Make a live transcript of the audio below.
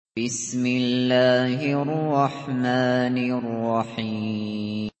بسم الله الرحمن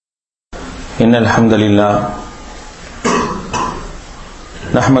الرحيم إن الحمد لله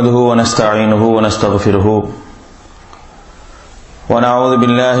نحمده ونستعينه ونستغفره ونعوذ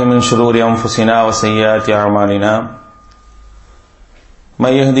بالله من شرور أنفسنا وسيئات أعمالنا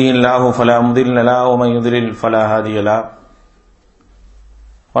من يهده الله فلا مضل له ومن يضلل فلا هادي له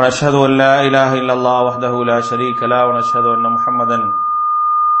ونشهد أن لا إله إلا الله وحده لا شريك له ونشهد أن محمدا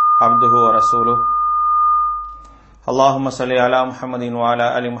عبده ورسوله اللهم صل على محمد وعلى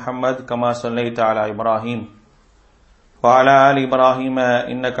آل محمد كما صليت على إبراهيم وعلى آل إبراهيم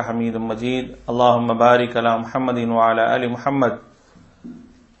إنك حميد مجيد اللهم بارك على محمد وعلى آل محمد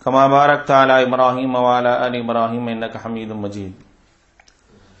كما باركت على إبراهيم وعلى آل إبراهيم إنك حميد مجيد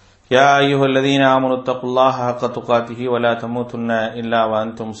يا أيها الذين آمنوا اتقوا الله حق تقاته ولا تموتن إلا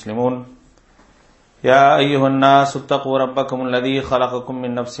وأنتم مسلمون يا أيها الناس اتقوا ربكم الذي خلقكم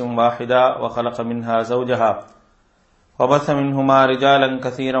من نفس واحدة وخلق منها زوجها وبث منهما رجالا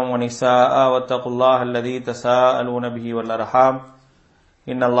كثيرا ونساء واتقوا الله الذي تساءلون به والأرحام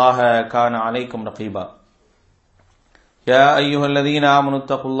إن الله كان عليكم رقيبا يا أيها الذين آمنوا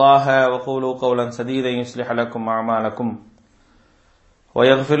اتقوا الله وقولوا قولا سديدا يصلح لكم أعمالكم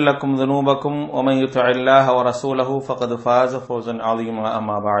ويغفر لكم ذنوبكم ومن يطع الله ورسوله فقد فاز فوزا عظيما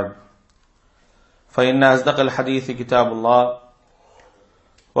أما بعد فإن أصدق الحديث كتاب الله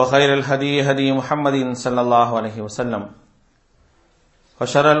وخير الهدي هدي محمد صلى الله عليه وسلم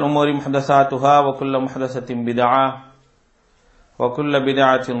وشر الأمور محدثاتها وكل محدثة بدعة وكل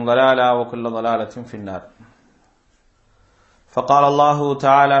بدعة ضلالة وكل ضلالة في النار فقال الله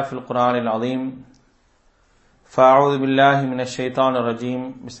تعالى في القرآن العظيم فأعوذ بالله من الشيطان الرجيم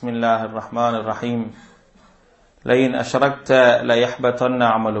بسم الله الرحمن الرحيم لئن أشركت ليحبطن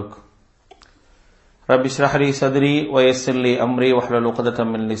عملك رب اشرح لي صدري ويسر لي أمري واحلل عقدة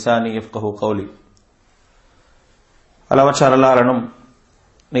من لساني يفقهوا قولي அளவற்ற அருளாளனும்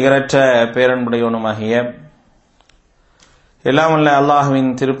நிகரற்ற பேரன்புடையவனுமாகிய எல்லாம் வல்ல அல்லாஹ்வின்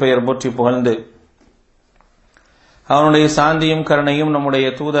திருப்பெயர் போற்றி புகழ்ந்து அவனுடைய சாந்தியும் கருணையும் நம்முடைய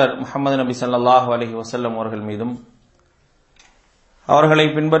தூதர் முஹம்மது நபி ஸல்லல்லாஹு அலைஹி வஸல்லம் அவர்கள் மீதும் அவர்களை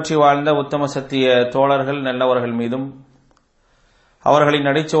பின்பற்றி வாழ்ந்த உத்தம சத்திய தோழர்கள் நல்லவர்கள் மீதும் அவர்களின்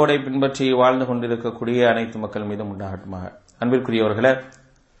நடைச்சோடை பின்பற்றி வாழ்ந்து கொண்டிருக்கக்கூடிய அனைத்து மக்கள் மீதும் உண்டாகட்டுமாக. அன்பிற்குரியவர்களே,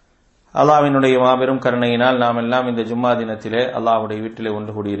 அல்லாஹ்வினுடைய மாபெரும் கருணையினால் நாம் எல்லாம் இந்த ஜும்மா தினத்திலே அல்லாஹ்வுடைய வீட்டிலே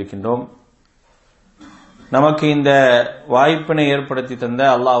ஒன்று கூடியிருக்கின்றோம். நமக்கு இந்த வாய்ப்பினை ஏற்படுத்தி தந்த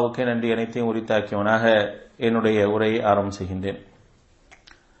அல்லாஹ்வுக்கே நன்றி அனைத்தையும் உரித்தாக்கியவனாக என்னுடைய உரையை ஆரம்பம் செய்கின்றேன்.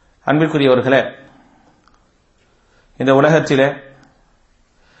 அன்பிற்குரியவர்களே, இந்த உலகத்திலே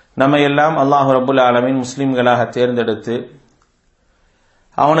நம்மை எல்லாம் அல்லாஹ் ரப்புல் ஆலமீன் முஸ்லிம்களாக தேர்ந்தெடுத்து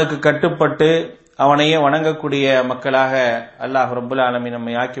அவனுக்கு கட்டுப்பட்டு அவனையே வணங்கக்கூடிய மக்களாக அல்லாஹ் ரப்புல் ஆலமீன்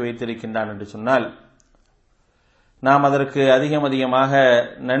நம்மை ஆக்கி வைத்திருக்கின்றான் என்று சொன்னால் நாம் அதற்கு அதிகமாக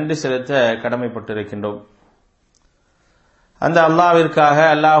நன்றி செலுத்த கடமைப்பட்டிருக்கின்றோம். அந்த அல்லாஹ்விற்காக,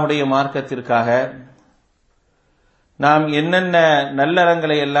 அல்லாஹ்வுடைய மார்க்கத்திற்காக நாம் என்னென்ன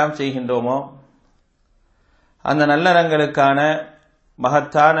நல்லறங்களை எல்லாம் செய்கின்றோமோ அந்த நல்லறங்களுக்கான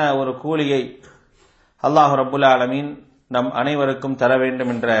மகத்தான ஒரு கூலியை அல்லாஹ் ரப்புல் ஆலமீன் நம் அனைவருக்கும் தர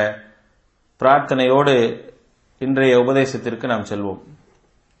வேண்டும் என்ற பிரார்த்தனையோடு இன்றைய உபதேசத்திற்கு நாம் செல்வோம்.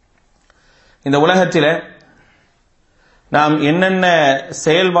 இந்த உலகத்தில் நாம் என்னென்ன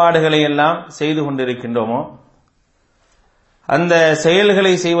செயல்பாடுகளை எல்லாம் செய்து கொண்டிருக்கின்றோமோ அந்த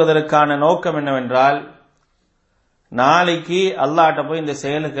செயல்களை செய்வதற்கான நோக்கம் என்னவென்றால் நாளைக்கு அல்லாஹ்ட்ட போய் இந்த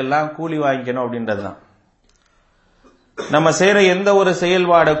செயலுக்கெல்லாம் கூலி வாங்கிக்கணும் அப்படின்றதுதான். நம்ம செய்யற எந்த ஒரு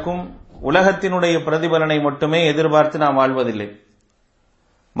செயல்பாடுக்கும் உலகத்தினுடைய பிரதிபலனை மட்டுமே எதிர்பார்த்து நாம் வாழ்வதில்லை.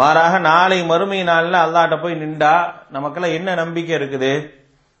 மாறாக நாளை மறுமை நாள்ல அல்லாஹ்ட்ட போய் நின்றா நமக்கெல்லாம் என்ன நம்பிக்கை இருக்குது?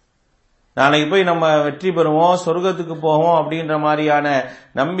 நாளைக்கு போய் நம்ம வெற்றி பெறுவோம், சொர்க்கத்துக்கு போவோம் அப்படின்ற மாதிரியான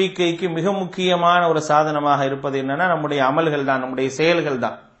நம்பிக்கைக்கு மிக முக்கியமான ஒரு சாதனமாக இருப்பது என்னன்னா நம்முடைய அமல்கள் தான், நம்முடைய செயல்கள்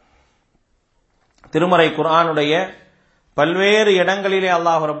தான். திருமறை குர்ஆனுடைய பல்வேறு இடங்களிலே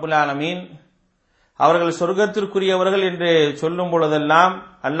அல்லாஹ் ரப்புல் ஆலமீன் அவர்கள் சொர்க்கத்திற்குரியவர்கள் என்று சொல்லும் பொழுதெல்லாம்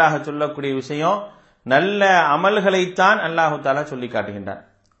அல்லாஹ் சொல்லக்கூடிய விஷயம் நல்ல அமல்களைத்தான் அல்லாஹு தஆலா சொல்லி காட்டுகின்றான்.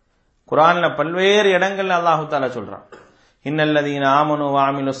 குர்ஆன்ல பல்வேறு இடங்கள்ல அல்லாஹு தஆலா சொல்றான், இன்னல்லதீன ஆமனு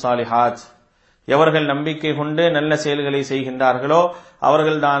வஅமிலு ஸாலிஹாத், எவர்கள் நம்பிக்கை கொண்டு நல்ல செயல்களை செய்கின்றார்களோ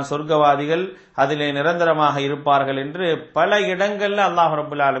அவர்கள் தான் சொர்க்கவாதிகள், அதிலே நிரந்தரமாக இருப்பார்கள் என்று பல இடங்கள்ல அல்லாஹ்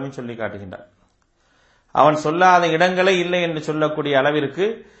ரப்புல் ஆலமீன் சொல்லி காட்டுகின்றான். அவன் சொல்லாத இடங்களே இல்லை என்று சொல்லக்கூடிய அளவிற்கு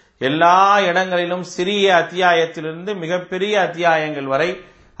எல்லா இடங்களிலும் சிறிய அத்தியாயத்திலிருந்து மிகப்பெரிய அத்தியாயங்கள் வரை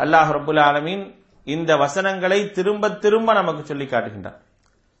அல்லாஹ் ரப்புல் ஆலமீன் இந்த வசனங்களை திரும்ப திரும்ப நமக்கு சொல்லி காட்டுகின்றான்.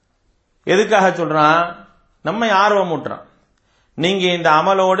 எதுக்காக சொல்றான்? நம்மை ஆர்வமூட்டுறான். நீங்க இந்த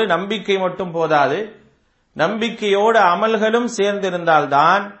அமலோடு நம்பிக்கை மட்டும் போதாது, நம்பிக்கையோடு அமல்களும்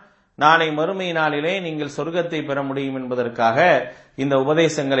சேர்ந்திருந்தால்தான் நாளை மறுமை நாளிலே நீங்கள் சொர்க்கத்தை பெற முடியும் என்பதற்காக இந்த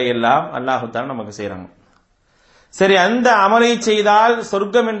உபதேசங்களை எல்லாம் அல்லாஹ் தான் நமக்கு செய்யறாங்க. சரி, அந்த அமலை செய்தால்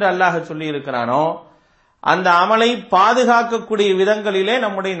சொர்க்கம் என்று அல்லாஹ் சொல்லி இருக்கிறானோ, அந்த அமலை பாதுகாக்கக்கூடிய விதங்களிலே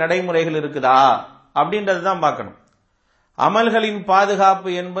நம்முடைய நடைமுறைகள் இருக்குதா அப்படின்றது தான் பார்க்கணும். அமல்களின் பாதுகாப்பு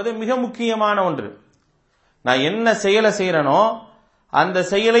என்பது மிக முக்கியமான ஒன்று. நான் என்ன செயலை செய்யறனோ அந்த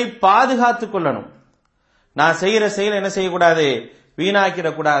செயலை பாதுகாத்துக் கொள்ளணும். நான் செய்யற செயல் என்ன செய்யக்கூடாது,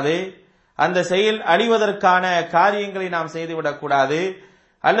 வீணாக்கிடக்கூடாது. அந்த செயல் அழிவதற்கான காரியங்களை நாம் செய்துவிடக்கூடாது.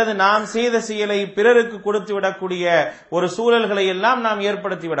 அல்லது நாம் செய்த செயலை பிறருக்கு கொடுத்து விடக்கூடிய ஒரு சூழல்களை எல்லாம் நாம்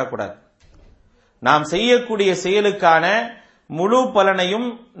ஏற்படுத்தி விடக்கூடாது. நாம் செய்யக்கூடிய செயலுக்கான முழு பலனையும்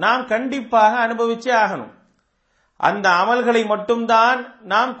நாம் கண்டிப்பாக அனுபவிச்சே ஆகணும். அந்த அமல்களை மட்டும்தான்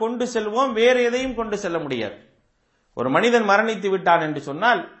நாம் கொண்டு செல்வோம், வேறு எதையும் கொண்டு செல்ல முடியாது. ஒரு மனிதன் மரணித்து விட்டான் என்று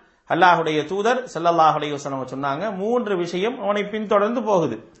சொன்னால் அல்லாஹுடைய தூதர் ஸல்லல்லாஹு அலைஹி வஸல்லம் சொன்னாங்க, 3 விஷயம் அவனை பின்தொடர்ந்து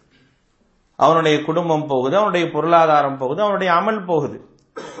போகுது. அவனுடைய குடும்பம் போகுது, அவனுடைய பொருளாதாரம் போகுது, அவனுடைய அமல் போகுது.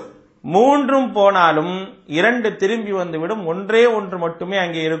 3 போனாலும் 2 திரும்பி வந்துவிடும், ஒன்றே ஒன்று மட்டுமே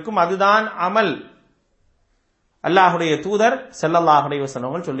அங்கே இருக்கும், அதுதான் அமல். அல்லாஹுடைய தூதர் ஸல்லல்லாஹு அலைஹி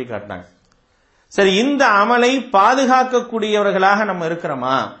வஸல்லம் சொல்லி காட்டினாங்க. சரி, இந்த அமலை பாதுகாக்கக்கூடியவர்களாக நம்ம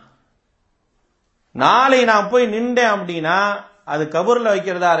இருக்கிறோமா? நாளை நான் போய் நின்றேன் அப்படின்னா, அது கபூர்ல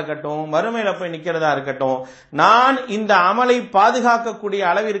வைக்கிறதா இருக்கட்டும், மறுமையில போய் நிக்கிறதா இருக்கட்டும், நான் இந்த அமலை பாதுகாக்கக்கூடிய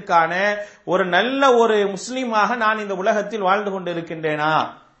அளவிற்கான ஒரு நல்ல ஒரு முஸ்லீமாக நான் இந்த உலகத்தில் வாழ்ந்து கொண்டு இருக்கின்றேனா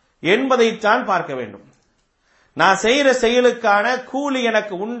என்பதைத்தான் பார்க்க வேண்டும். நான் செய்யற செயலுக்கான கூலி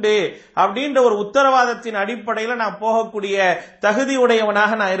எனக்கு உண்டு அப்படின்ற ஒரு உத்தரவாதத்தின் அடிப்படையில் நான் போகக்கூடிய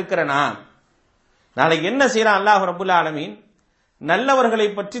தகுதியுடையவனாக நான் இருக்கிறேனா? நாளைக்கு என்ன செய்யறான் அல்லாஹ் ரப்புல் ஆலமீன்? நல்லவர்களை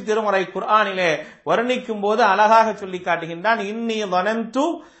பற்றி திருமறை குர்ஆனிலே வர்ணிக்கும் போது அழகாக சொல்லி காட்டுகின்றான், இன்னி வனந்து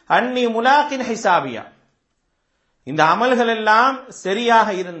அன்னி முலாகின் ஹிசாபியா. இந்த அமல்கள் எல்லாம் சரியாக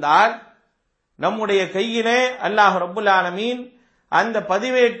இருந்தால் நம்முடைய கையிலே அல்லாஹ் ரப்புல் ஆலமீன் அந்த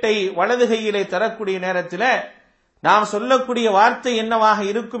பதிவேட்டை வலது கையிலே தரக்கூடிய நேரத்தில் நாம் சொல்லக்கூடிய வார்த்தை என்னவாக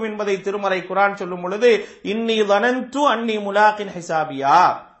இருக்கும் என்பதை திருமறை குர்ஆன் சொல்லும் பொழுது, இன்னி வனந்து அன்னி முலாகின் ஹிசாபியா,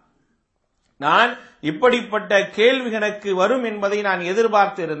 நான் இப்படிப்பட்ட கேள்வி எனக்கு வரும் என்பதை நான்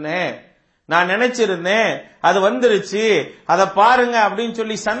எதிர்பார்த்து இருந்தேன், நான் நினைச்சிருந்தேன், அது வந்துருச்சு, அதை பாருங்க அப்படின்னு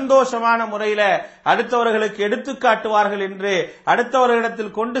சொல்லி சந்தோஷமான முறையில அடுத்தவர்களுக்கு எடுத்து காட்டுவார்கள் என்று,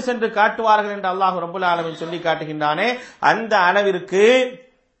 அடுத்தவர்களிடத்தில் கொண்டு சென்று காட்டுவார்கள் என்று அல்லாஹ் ரப்புல் ஆலமீன் சொல்லி காட்டுகின்றானே, அந்த அளவிற்கு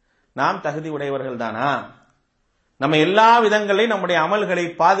நாம் தகுதி உடையவர்கள் தானா? நம்ம எல்லா விதங்களையும் நம்முடைய அமல்களை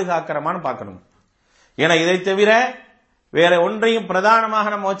பாதுகாக்கிறோமான்னு பார்க்கணும். ஏன்னா இதை தவிர வேற ஒன்றையும் பிரதானமாக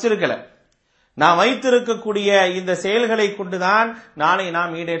நம்ம வச்சிருக்கல. நாம் வைத்திருக்கக்கூடிய இந்த செயல்களை கொண்டுதான் நாளை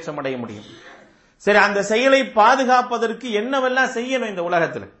நாம் ஈடேற்றம் அடைய முடியும். சரி, அந்த செயலை பாதுகாப்பதற்கு என்னவெல்லாம் செய்யணும் இந்த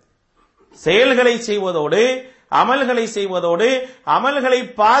உலகத்தில்? செயல்களை செய்வதோடு அமல்களை செய்வதோடு அமல்களை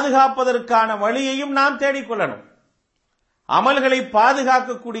பாதுகாப்பதற்கான வழியையும் நாம் தேடிக்கொள்ளணும். அமல்களை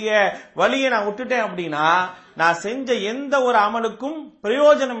பாதுகாக்கக்கூடிய வழியை நான் விட்டுட்டேன் அப்படின்னா நான் செஞ்ச எந்த ஒரு அமலுக்கும்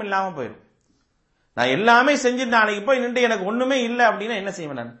பிரயோஜனம் இல்லாம போயிடும். நான் எல்லாமே செஞ்சுட்டு நாளைக்கு போய் நின்று எனக்கு ஒண்ணுமே இல்லை அப்படின்னா என்ன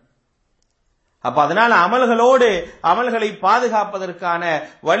செய்வேன் நான்? அப்ப அதனால அமல்களோடு அமல்களை பாதுகாப்பதற்கான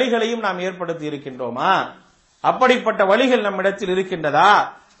வழிகளையும் நாம் ஏற்படுத்தி இருக்கின்றோமா? அப்படிப்பட்ட வழிகள் நம்மிடத்தில் இருக்கின்றதா?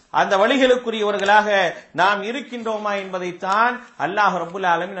 அந்த வழிகளுக்குரியவர்களாக நாம் இருக்கின்றோமா என்பதைத்தான் அல்லாஹ் ரப்புல்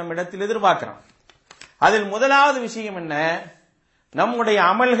ஆலமீன் நம்மிடத்தில் எதிர்பார்க்கிறான். அதில் முதலாவது விஷயம் என்ன? நம்முடைய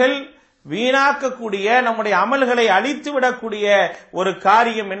அமல்கள் வீணாக்கக்கூடிய, நம்முடைய அமல்களை அழித்து விடக்கூடிய ஒரு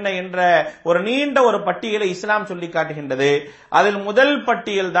காரியம் என்ன என்ற ஒரு நீண்ட ஒரு பட்டியலை இஸ்லாம் சொல்லி காட்டுகின்றது. அதில் முதல்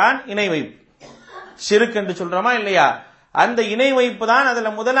பட்டியல் தான் இணை வைப்பு. ஷிர்க் என்று சொல்றோமா இல்லையா? அந்த இணை வைப்பு தான் அதுல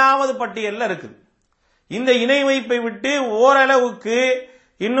முதலாவது பட்டியல்ல இருக்குது. இந்த இணை வைப்பை விட்டு ஓரளவுக்கு,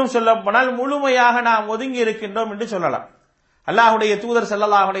 இன்னும் சொல்ல போனால் முழுமையாக நாம் ஒதுங்கி இருக்கின்றோம் என்று சொல்லலாம். அல்லாஹ்வுடைய தூதர்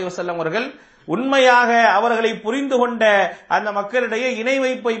ஸல்லல்லாஹு அலைஹி வஸல்லம் அவர்கள் உண்மையாக அவர்களை புரிந்து கொண்ட அந்த மக்களிடையே இணை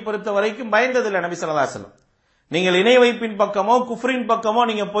வைப்பை பொறுத்த வரைக்கும் பயந்ததில்லை நபி ஸல்லல்லாஹு அலைஹி வஸல்லம். நீங்கள் இணை வைப்பின் பக்கமோ குஃப்ரின் பக்கமோ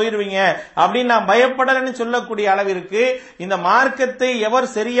நீங்க போயிருவீங்க அப்படின்னு நான் பயப்படலன்னு சொல்லக்கூடிய அளவிற்கு இந்த மார்க்கத்தை எவர்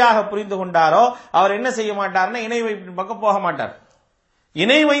சரியாக புரிந்து கொண்டாரோ அவர் என்ன செய்ய மாட்டார்னா இணை வைப்பின் பக்கம் போக மாட்டார்.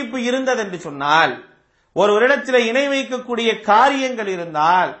 இணை வைப்பு இருந்தது என்று சொன்னால், ஒரு இடத்தில் இணை வைக்கக்கூடிய காரியங்கள்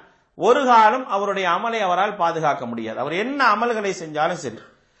இருந்தால் ஒரு காலம் அவருடைய அமலை அவரால் பாதுகாக்க முடியாது. அவர் என்ன அமல்களை செஞ்சாலும் சரி,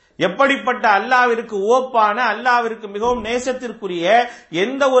 எப்படிப்பட்ட அல்லாஹ்விற்கு ஓப்பான, அல்லாஹ்விற்கு மிகவும் நேசத்திற்குரிய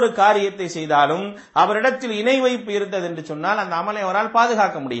எந்த ஒரு காரியத்தை செய்தாலும் அவரிடத்தில் இணை வைப்பு இருந்தது என்று சொன்னால் அந்த அமலை அவரால்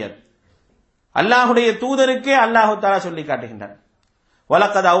பாதுகாக்க முடியாது. அல்லாஹ்வுடைய தூதருக்கே அல்லாஹ் தஆலா சொல்லி காட்டுகின்றார்,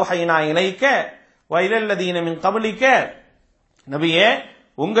 வலக்கத் அவ்ஹைனா இலைக்க வ இலல்லதீன மின் கப்லிக, நபியே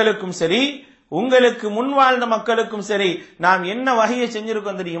உங்களுக்கும் சரி உங்களுக்கு முன் வாழ்ந்த மக்களுக்கும் சரி நாம் என்ன வகையை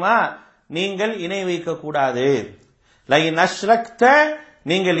செஞ்சிருக்கோம் தெரியுமா? நீங்கள் இணை வைக்க கூடாது. லைன் அஷ்ரக்த,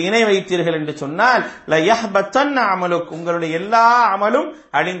 நீங்கள் இணை வைத்தீர்கள் என்று சொன்னால் லயஹ்பத்தன் அமலுக், உங்களுடைய எல்லா அமலும்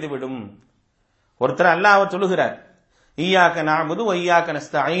அழிந்துவிடும். ஒருத்தர் அல்லாஹ்வை தொழுகிறார், ஈயாக்க நஅபுது வ ஈயாக்க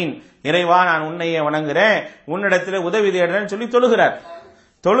நஸ்தஈன், இறைவா நான் உன்னையே வணங்குறேன், உன்னிடத்தில் உதவி தேடுறேன்னு சொல்லி தொழுகிறார்.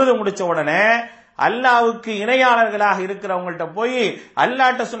 தொழுது முடிச்ச உடனே அல்லாஹ்வுக்கு இணையாளர்களாக இருக்கிறவங்கள்ட்ட போய்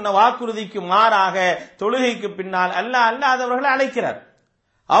அல்லாஹ்ட்ட சொன்ன வாக்குறுதிக்கு மாறாக தொழுகைக்கு பின்னால் அல்லாஹ் அல்லாதவர்களை அழைக்கிறார்.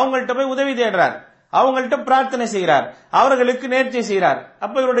 அவங்கள்ட்ட போய் உதவி தேடுறார், அவங்கள்ட்ட பிரார்த்தனை செய்கிறார், அவர்களுக்கு நேர்ச்சை செய்கிறார்.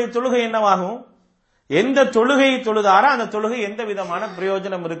 அப்ப இவருடைய தொழுகை என்னவாகும்? எந்த தொழுகையை தொழுதாரோ அந்த தொழுகை எந்த விதமான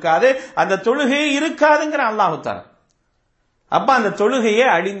பிரயோஜனம் இருக்காது, அந்த தொழுகையே இருக்காதுங்கிற அல்லாஹ் தஆலா. அப்ப அந்த தொழுகையே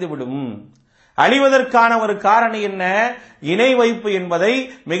அழிந்து விடும். அழிவதற்கான ஒரு காரணம் என்ன? இணை வைப்பு என்பதை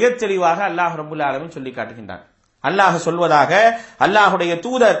மிக தெளிவாக அல்லாஹ் ரப்பல் ஆலமீன் சொல்லி காட்டுகின்றான். அல்லாஹ் சொல்வதாக அல்லாஹ்வுடைய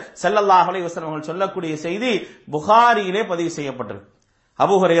தூதர் ஸல்லல்லாஹு அலைஹி வஸல்லம் சொல்லக்கூடிய செய்தி புகாரியிலே பதிவு செய்யப்பட்டிருக்கு.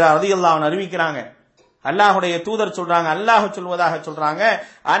 அபூ ஹுரைரா ரலியல்லாஹு அன்ஹு அறிவிக்கிறாங்க, அல்லாஹ்வுடைய தூதர் சொல்றாங்க, அல்லாஹ் சொல்வதாக சொல்றாங்க,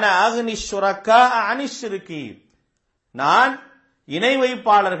 அன அக்னி ஷுரக்கா அனிஷ் ஷிர்கி, நான் இணை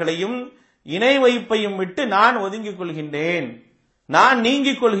வைப்பாளர்களையும் இணை வைப்பையும் விட்டு நான் ஒதுங்கிக் கொள்கின்றேன், நான்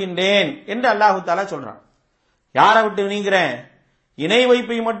நீங்கிக் கொள்கின்றேன் என்று அல்லாஹு தஆலா சொல்றான். யாரை விட்டு நீங்கிறேன்? இணை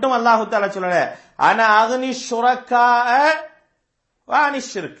வைப்பை மட்டும் அல்லாஹு தஆலா சொல்லல, அன அக்னி ஷுரக்கா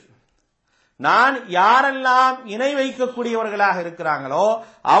அனிஷ் ஷிர்கி, நான் யாரெல்லாம் இணை வைக்கக்கூடியவர்களாக இருக்கிறாங்களோ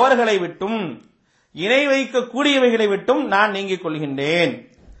அவர்களை விட்டும் இணை வைக்கக்கூடியவைகளை விட்டும் நான் நீங்கிக் கொள்கின்றேன்.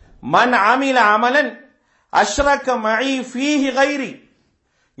 மன் அமில அமலன் அஷ்ரக மஇ ஃபீஹி கைரி,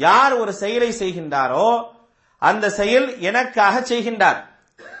 யார் ஒரு செயலை செய்கின்றாரோ அந்த செயல் எனக்காக செய்கின்றார்,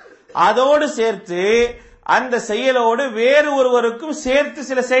 அதோடு சேர்த்து அந்த செயலோடு வேறு ஒருவருக்கும் சேர்த்து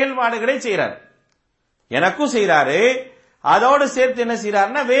சில செயல்பாடுகளை செய்கிறார். எனக்கும் செய்யறாரு, அதோடு சேர்த்து என்ன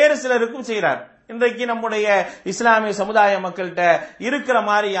செய்யறாருன்னா வேறு சிலருக்கும் செய்யறார். இன்றைக்கு நம்முடைய இஸ்லாமிய சமுதாய மக்கள்கிட்ட இருக்கிற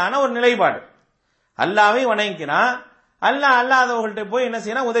மாதிரியான ஒரு நிலைப்பாடு. அல்லாஹ்வை வணங்கிக்கிறான், அல்லாஹ் அல்லாதவர்கள்ட்ட போய் என்ன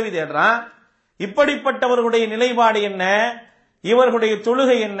செய்யறான்? உதவி தேடுறான். இப்படிப்பட்டவர்களுடைய நிலைப்பாடு என்ன? இவர்களுடைய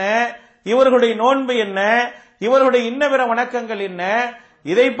தொழுகை என்ன? இவர்களுடைய நோன்பு என்ன? இவர்களுடைய இன்ன பிற வணக்கங்கள் என்ன?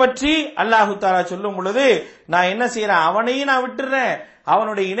 இதை பற்றி அல்லாஹு தஆலா சொல்லும் பொழுது நான் என்ன செய்யறேன்? அவனையும் நான் விட்டுறேன்,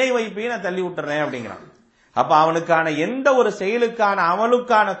 அவனுடைய இணை வைப்பையும் நான் தள்ளி விட்டுறேன் அப்படிங்கிறான். அப்ப அவனுக்கான எந்த ஒரு செயலுக்கான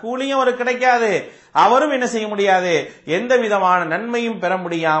அமலுக்கான கூலியும் அவருக்கு கிடைக்காது, அவரும் என்ன செய்ய முடியாது, எந்த விதமான நன்மையும் பெற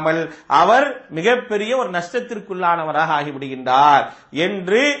முடியாமல் அவர் மிகப்பெரிய ஒரு நஷ்டத்திற்குள்ளானவராக ஆகிவிடுகின்றார்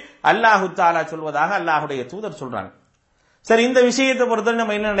என்று அல்லாஹு தஆலா சொல்வதாக அல்லாஹ்வுடைய தூதர் சொல்றாங்க. சரி, இந்த விஷயத்தை பொறுத்தவரை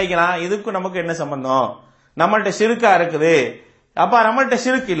நம்ம என்ன நினைக்கலாம்? இதுக்கும் நமக்கு என்ன சம்பந்தம்? நம்மள்ட்ட ஷிர்கா இருக்குது, அப்ப நம்மள்ட்ட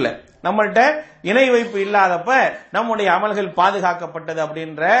ஷிர்க் இல்ல, நம்மள்ட்ட இணை வைப்பு இல்லாதப்ப நம்முடைய அமல்கள் பாதுகாக்கப்பட்டது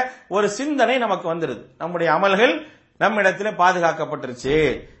அப்படின்ற ஒரு சிந்தனை நமக்கு வந்துருது. நம்முடைய அமல்கள் நம்மிடத்துல பாதுகாக்கப்பட்டுருச்சு,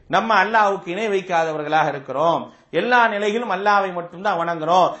 நம்ம அல்லாஹ்வுக்கு இணை வைக்காதவர்களாக இருக்கிறோம், எல்லா நிலையிலும் அல்லாஹ்வை மட்டும்தான்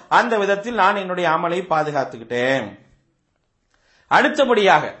வணங்குறோம், அந்த விதத்தில் நான் என்னுடைய அமலை பாதுகாத்துக்கிட்டேன்.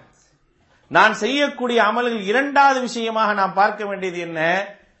 அடுத்தபடியாக நான் செய்யக்கூடிய அமல்கள் இரண்டாவது விஷயமாக நாம் பார்க்க வேண்டியது என்ன?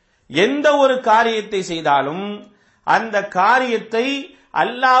 எந்த ஒரு காரியத்தை செய்தாலும் அந்த காரியத்தை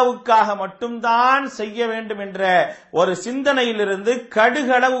அல்லாஹ்வுக்காக மட்டும்தான் செய்ய வேண்டும் என்ற ஒரு சிந்தனையிலிருந்து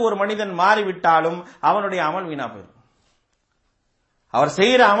கடுகளவு ஒரு மனிதன் மாறிவிட்டாலும் அவனுடைய அமல் வீணா போயிடும். அவர்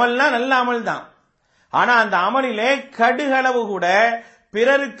செய்யற அமல்னா நல்ல அமல் தான், ஆனா அந்த அமலிலே கடுகளவு கூட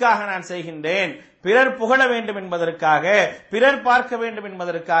பிறருக்காக நான் செய்கின்றேன், பிறர் புகழ வேண்டும் என்பதற்காக, பிறர் பார்க்க வேண்டும்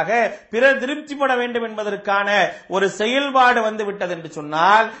என்பதற்காக, பிறர் திருப்திப்பட வேண்டும் என்பதற்கான ஒரு செயல்பாடு வந்து விட்டது என்று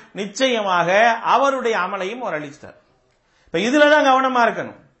சொன்னால் நிச்சயமாக அவருடைய அமலையும் அவர் அழித்தார். இப்ப இதுலதான் கவனமா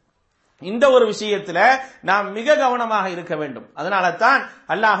இருக்கணும். இந்த ஒரு விஷயத்துல நாம் மிக கவனமாக இருக்க வேண்டும். அதனால தான்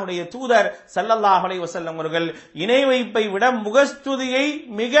அல்லாஹ்வுடைய தூதர் ஸல்லல்லாஹு அலைஹி வஸல்லம் அவர்கள் இணை வைப்பை விட முகஸ்துதியை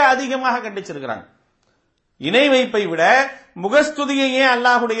மிக அதிகமாக கண்டிச்சிருக்கிறாங்க. இணை வைப்பை விட முகஸ்துதியை ஏன்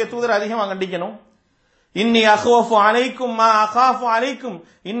அல்லாஹ்வுடைய தூதர் அதிகமாக கண்டிக்கணும்? இன்னி அக்வஃபு அலைக்கும் மா அகாஃபு அலைக்கும்,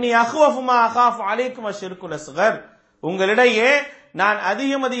 இன்னி அக்வஃபு மா அகாஃபு அலைக்கும் அஷ்ஷிர்குல் அஸ்கர், உங்களிடையே நான்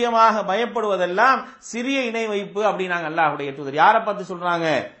அதிகமாக பயப்படுவதெல்லாம் சிறிய இணை வைப்பு அப்படின்னாங்க அல்லாஹ்வுடைய தூதர். யாரை பார்த்து சொல்றாங்க?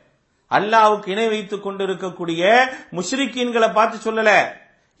 அல்லாஹ்வுக்கு இணை வைத்துக் கொண்டிருக்கக்கூடிய முஷ்ரிக்கீன்களை பார்த்து சொல்லல,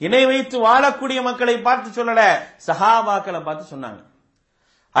 இணை வைத்து வாழக்கூடிய மக்களை பார்த்து சொல்லல, சஹாபாக்களை பார்த்து சொன்னாங்க.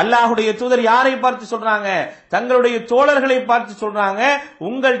 அல்லாஹ்வுடைய தூதர் யாரை பார்த்து சொல்றாங்க? தங்களுடைய தோழர்களை பார்த்து சொல்றாங்க,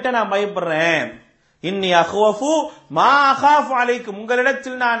 உங்கள்கிட்ட நான் பயப்படுறேன். இன்னி அக்வஃபு மா அகாஃபு அலைக்கும்,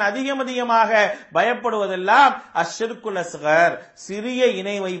 உங்களிடத்தில் நான் அதிகமாக பயப்படுவதெல்லாம் அஷ்ஷிர்குல் அஸ்கர், சிறிய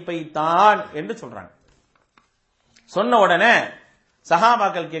இணை வைப்பை தான் என்று சொல்றாங்க. சொன்ன உடனே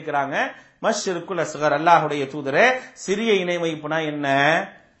சஹாபாக்கள் கேட்கிறாங்க, மஷ்ஷிர்குல் அஸ்கர், அல்லாஹ்வுடைய தூதரே சிறிய இணை வைப்புனா என்ன?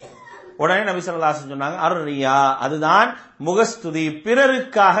 உடனே நபி ஸல்லல்லாஹு அலைஹி வஸல்லம் சொன்னாங்க, அர்ரியா, அதுதான் முகஸ்துதி,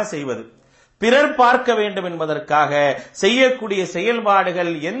 பிறருக்காக செய்வது, பிறர் பார்க்க வேண்டும் என்பதற்காக செய்யக்கூடிய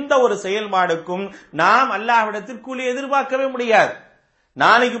செயல்பாடுகள், எந்த ஒரு செயல்பாடுக்கும் நாம் அல்லாஹ்விடத்தில் கூலி எதிர்பார்க்கவே முடியாது.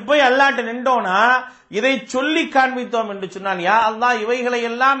 நாளைக்கு போய் அல்லாஹ்ட்ட நின்றோம்னா இதை சொல்லி காண்பித்தோம் என்று சொன்னால், யா அல்லாஹ் இவைகளை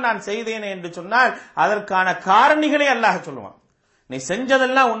எல்லாம் நான் செய்தேனே என்று சொன்னால் அதற்கான காரணிகளை அல்லாஹ் சொல்லுவான். நீ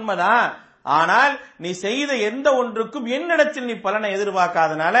செஞ்சதெல்லாம் உண்மைதான், ஆனால் நீ செய்த எந்த ஒன்றுக்கும் என்னிடத்தில் நீ பலனை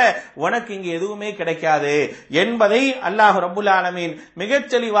எதிர்பார்க்காதனால உனக்கு இங்கு எதுவுமே கிடைக்காது என்பதை அல்லாஹ் ரப்புல் ஆலமீன் மிகச்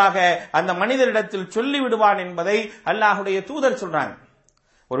தெளிவாக அந்த மனிதரிடத்தில் சொல்லி விடுவான் என்பதை அல்லாஹுடைய தூதர் சொல்றாங்க.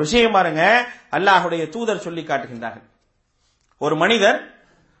 ஒரு விஷயம் பாருங்க, அல்லாஹுடைய தூதர் சொல்லி காட்டுகின்றார்கள். ஒரு மனிதர்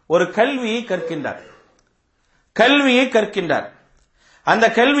ஒரு கல்வியை கற்கின்றார். அந்த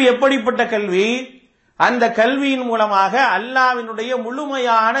கல்வி எப்படிப்பட்ட கல்வி? அந்த கல்வியின் மூலமாக அல்லாஹ்வினுடைய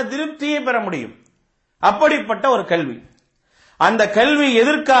முழுமையான திருப்தியை பெற முடியும். அப்படிப்பட்ட ஒரு கல்வி. அந்த கல்வி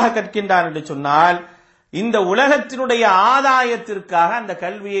எதற்காக கற்கின்றார் என்று சொன்னால், இந்த உலகத்தினுடைய ஆதாயத்திற்காக அந்த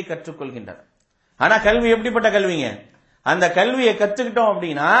கல்வியை கற்றுக்கொள்கின்றார். ஆனா கல்வி எப்படிப்பட்ட கல்விங்க? அந்த கல்வியை கற்றுக்கிட்டோம்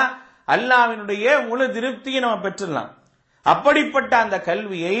அப்படின்னா அல்லாஹ்வினுடைய முழு திருப்தியை நம்ம பெற்றுடலாம். அப்படிப்பட்ட அந்த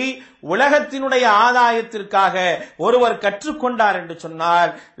கல்வியை உலகத்தினுடைய ஆதாயத்திற்காக ஒருவர் கற்றுக்கொண்டார் என்று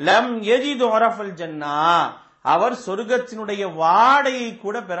சொன்னால், லம் யஜிது அரஃபல் ஜன்னா, அவர் சொர்க்கத்தினுடைய வாடையை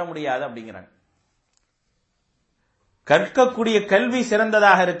கூட பெற முடியாது அப்படிங்கிறாங்க. கற்கக்கூடிய கல்வி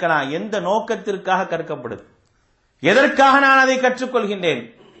சிறந்ததாக இருக்கலாம். எந்த நோக்கத்திற்காக கற்கப்படுது? எதற்காக நான் அதை கற்றுக்கொள்கின்றேன்?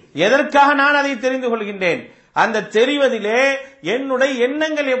 எதற்காக நான் அதை தெரிந்து கொள்கின்றேன்? அந்த தெரிவதிலே என்னுடைய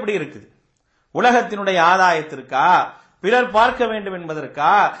எண்ணங்கள் எப்படி இருக்குது? உலகத்தினுடைய ஆதாயத்திற்கா, பிறர் பார்க்க வேண்டும் என்பதற்கா,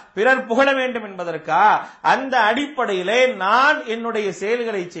 பிறர் புகழ வேண்டும் என்பதற்கா? அந்த அடிப்படையிலே நான் என்னுடைய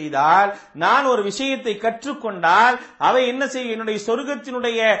செயல்களை செய்தால், நான் ஒரு விஷயத்தை கற்றுக்கொண்டால் அவை என்ன செய்ய, என்னுடைய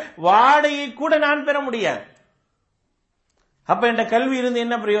சொர்க்கத்தினுடைய வாடையை கூட நான் பெற முடியாது. அப்ப என்ற கல்வி இருந்து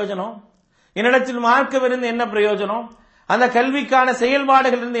என்ன பிரயோஜனம்? என்னிடத்தில் மார்க்கம் இருந்து என்ன பிரயோஜனம்? அந்த கல்விக்கான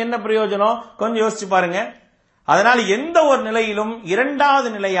செயல்பாடுகள் இருந்து என்ன பிரயோஜனம்? கொஞ்சம் யோசிச்சு பாருங்க. அதனால் எந்த ஒரு நிலையிலும் இரண்டாவது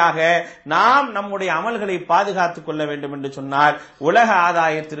நிலையாக நாம் நம்முடைய அமல்களை பாதுகாத்துக் கொள்ள வேண்டும் என்று சொன்னால், உலக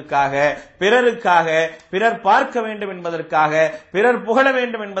ஆதாயத்திற்காக, பிறருக்காக, பிறர் பார்க்க வேண்டும் என்பதற்காக, பிறர் புகழ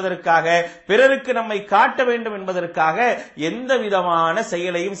வேண்டும் என்பதற்காக, பிறருக்கு நம்மை காட்ட வேண்டும் என்பதற்காக எந்த விதமான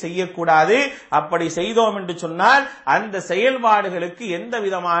செயலையும் செய்யக்கூடாது. அப்படி செய்தோம் என்று சொன்னால் அந்த செயல்பாடுகளுக்கு எந்த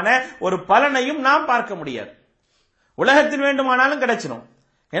விதமான ஒரு பலனையும் நாம் பார்க்க முடியாது. உலகத்தில் வேண்டுமானாலும் கிடைச்சிடும்.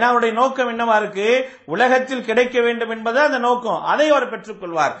 ஏன்னா அவருடைய நோக்கம் என்னவா இருக்கு? உலகத்தில் கிடைக்க வேண்டும் என்பது அந்த நோக்கம். அதை அவர் பெற்றுக்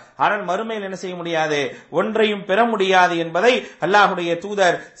கொள்வார். ஆனால் மறுமையில் என்ன செய்ய முடியாது? ஒன்றையும் பெற முடியாது என்பதை அல்லாஹ்வுடைய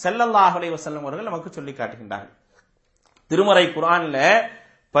தூதர் ஸல்லல்லாஹு அலைஹி வஸல்லம் அவர்கள் நமக்கு சொல்லி காட்டுகின்றார்கள். திருமறை குர்ஆன்ல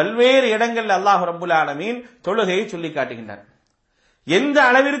பல்வேறு இடங்களில் அல்லாஹ் ரப்புல் ஆலமீன் தொழுகையை சொல்லி காட்டுகின்றார். எந்த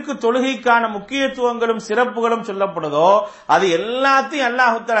அளவிற்கு தொழுகைக்கான முக்கியத்துவங்களும் சிறப்புகளும் சொல்லப்படுதோ அது எல்லாத்தையும்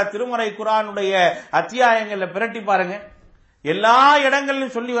அல்லாஹ் தஆலா திருமறை குர்ஆனுடைய அத்தியாயங்கள்ல பிரட்டி பாருங்க. எல்லா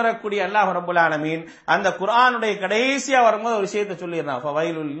இடங்களிலும் சொல்லி வரக்கூடிய அல்லாஹ் ரப்புல் ஆலமீன் அந்த குர்ஆனுடைய கடைசியா வரும்போது ஒரு விஷயத்தை சொல்லிடுறான்,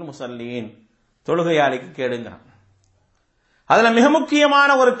 ஃபவைலுல் லில் முஸல்லீன், தொழுகையாளிக்கு கேடுங்கிறான். அதுல மிக முக்கியமான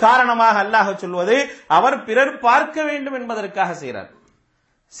ஒரு காரணமாக அல்லாஹ் சொல்வது, அவர் பிறர் பார்க்க வேண்டும் என்பதற்காக செய்கிறார்.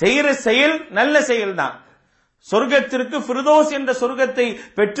 செய்கிற செயல் நல்ல செயல்தான். சொர்க்கத்திற்கு ஃபிர்தௌஸ் என்ற சொர்க்கத்தை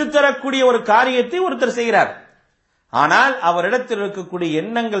பெற்றுத்தரக்கூடிய ஒரு காரியத்தை ஒருத்தர் செய்கிறார். ஆனால் அவரிடத்தில் இருக்கக்கூடிய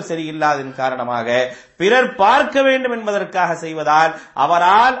எண்ணங்கள் சரியில்லாததன் காரணமாக பிறர் பார்க்க வேண்டும் என்பதற்காக செய்வதால்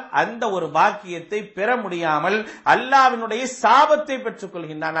அவரால் அந்த ஒரு பாக்கியத்தை பெற முடியாமல் அல்லாஹ்வினுடைய சாபத்தை பெற்றுக்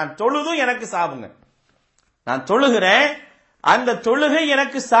கொள்கின்றார். நான் தொழுதும் எனக்கு சாபங்க, நான் தொழுகிறேன், அந்த தொழுகை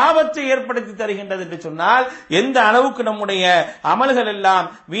எனக்கு சாபத்தை ஏற்படுத்தி தருகின்றது என்று சொன்னால் எந்த அளவுக்கு நம்முடைய அமல்கள் எல்லாம்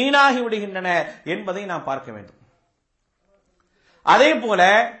வீணாகி விடுகின்றன என்பதை நாம் பார்க்க வேண்டும். அதே போல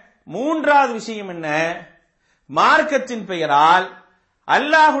மூன்றாவது விஷயம் என்ன? மார்க்கத்தின் பெயரால்,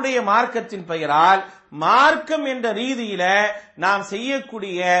 அல்லாஹுடைய மார்க்கத்தின் பெயரால், மார்க்கம் என்ற ரீதியில நாம்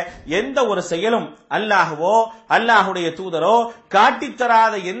செய்யக்கூடிய எந்த ஒரு செயலும் அல்லாஹ்வோ அல்லாஹுடைய தூதரோ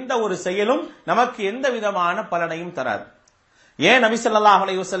காட்டித்தராத எந்த ஒரு செயலும் நமக்கு எந்த விதமான பலனையும் தராது. ஏன் நபி ஸல்லல்லாஹு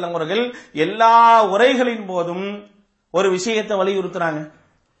அலைஹி வஸல்லம் அவர்கள் எல்லா உரைகளின் போதும் ஒரு விஷயத்தை வலியுறுத்துறாங்க?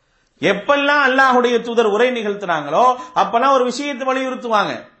 எப்பெல்லாம் அல்லாஹுடைய தூதர் உரை நிகழ்த்துறாங்களோ அப்பெல்லாம் ஒரு விஷயத்தை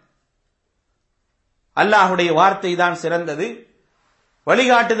வலியுறுத்துவாங்க. அல்லாஹுடைய வார்த்தை தான் சிறந்தது,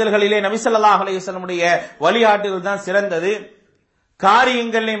 வழிகாட்டுதல்களிலே நபி ஸல்லல்லாஹு அலைஹி வஸல்லமுடைய வழிகாட்டுதல் தான் சிறந்தது,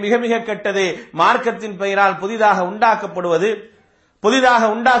 காரியங்களிலே மிக மிக கெட்டது மார்க்கத்தின் பெயரால் புதிதாக உண்டாக்கப்படுவது, புதிதாக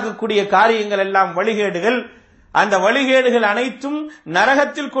உண்டாக்கக்கூடிய காரியங்கள் எல்லாம் வழிகேடுகள், அந்த வழிகேடுகள் அனைத்தும்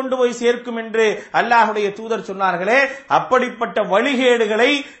நரகத்தில் கொண்டு போய் சேர்க்கும் என்று அல்லாஹுடைய தூதர் சொன்னார்களே, அப்படிப்பட்ட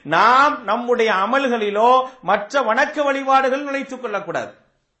வழிகேடுகளை நாம் நம்முடைய அமல்களிலோ மற்ற வணக்க வழிபாடுகள் நினைத்துக் கொள்ளக்கூடாது.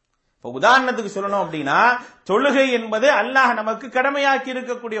 இப்ப உதாரணத்துக்கு சொல்லணும் அப்படின்னா, தொழுகை என்பது அல்லாஹ் நமக்கு கடமையாக்கி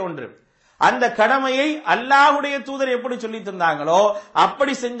இருக்கக்கூடிய ஒன்று. அந்த கடமையை அல்லாஹ்வுடைய தூதர் எப்படி சொல்லி தந்தாங்களோ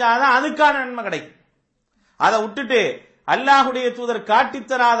அப்படி செஞ்சாதான் அதுக்கான நன்மை கிடைக்கும். அதை விட்டுட்டு அல்லாஹ்வுடைய தூதர்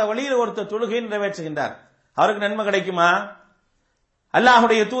காட்டித்தராத வழியில் ஒருத்தர் தொழுகை நிறைவேற்றுகின்றார், அவருக்கு நன்மை கிடைக்குமா?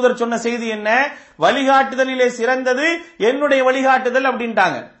 அல்லாஹ்வுடைய தூதர் சொன்ன செய்தி என்ன? வழிகாட்டுதலிலே சிறந்தது என்னுடைய வழிகாட்டுதல்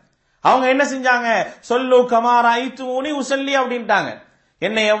அப்படின்ட்டாங்க. அவங்க என்ன செஞ்சாங்க? சொல்லு கமாரா ஐத்துமூனி உசல்லி அப்படின்ட்டாங்க.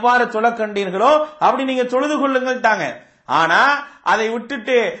 என்னை எவ்வாறு தொழ கண்டீர்களோ அப்படி நீங்க தொழுது கொள்ளுங்கள்ட்டாங்க. ஆனா அதை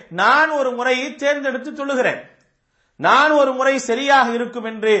விட்டுட்டு நான் ஒரு முறையை தேர்ந்தெடுத்து தொழுகிறேன், நான் ஒரு முறை சரியாக இருக்கும்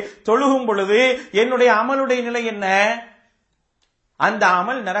என்று தொழுகும் பொழுது என்னுடைய அமலுடைய நிலை என்ன? அந்த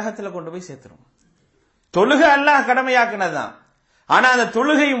அமல் நரகத்தில் கொண்டு போய் சேர்த்துரும். தொழுகை அல்லாஹ் கடமையாக்குனதுதான். ஆனா அந்த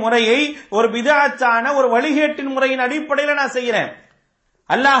தொழுகை முறையை ஒரு பிதஅத்தான ஒரு வழிகேட்டின் முறையின் அடிப்படையில் நான் செய்கிறேன்.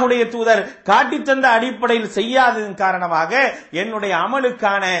 அல்லாஹ்வுடைய தூதர் காட்டித்தந்த அடிப்படையில் செய்யாததன் காரணமாக என்னுடைய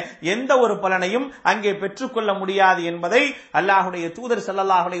அமலுக்கான எந்த ஒரு பலனையும் அங்கே பெற்றுக்கொள்ள முடியாது என்பதை அல்லாஹ்வுடைய தூதர்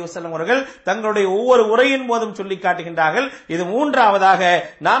ஸல்லல்லாஹு அலைஹி வஸல்லம் அவர்கள் தங்களுடைய ஒவ்வொரு உரையின் போதும் சொல்லி காட்டுகின்றார்கள். இது மூன்றாவதாக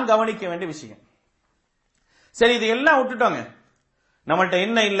நாம் கவனிக்க வேண்டிய விஷயம். சரி, இது எல்லாம் விட்டுட்டோங்க. நம்மள்ட்ட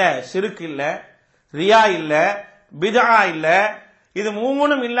என்ன இல்ல? ஷிர்க் இல்ல, ரியா இல்ல, பித்ஆ இல்ல. இது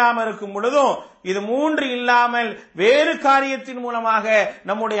மூணும் இல்லாம இருக்கும் பொழுதும் இது மூன்று இல்லாமல் வேறு காரியத்தின் மூலமாக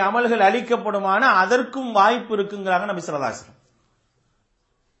நம்முடைய அமல்கள் அளிக்கப்படுமான அதற்கும் வாய்ப்பு இருக்குங்கிறாங்க நபி ஸல்லல்லாஹு அலைஹி வஸல்லம்.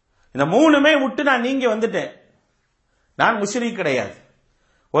 இந்த மூணுமே விட்டு நான் நீங்க வந்துட்டேன், நான் முஷ்ரிக் கிடையாது,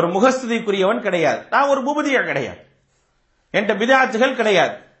 ஒரு முகஸ்துதிக்குரியவன் கிடையாது, நான் ஒரு முபதியா கிடையாது, என்கிட்ட பித்ஆத்துகள்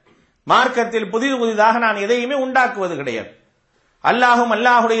கிடையாது, மார்க்கத்தில் புதிதாக நான் எதையுமே உண்டாக்குவது கிடையாது. அல்லாஹும்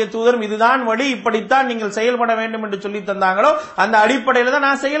அல்லாஹுடைய தூதரும் இதுதான் வழி, இப்படித்தான் நீங்கள் செயல்பட வேண்டும் என்று சொல்லி தந்தாங்களோ அந்த அடிப்படையில் தான்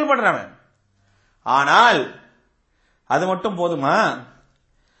நான் செயல்படுறவன். ஆனால் அது மட்டும் போதுமா?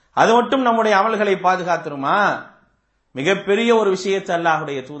 அது மட்டும் நம்முடைய அமல்களை பாதுகாத்துருமா? மிகப்பெரிய ஒரு விஷயத்தை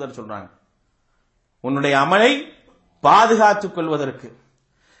அல்லாஹுடைய தூதர் சொல்றாங்க. உன்னுடைய அமலை பாதுகாத்துக் கொள்வதற்கு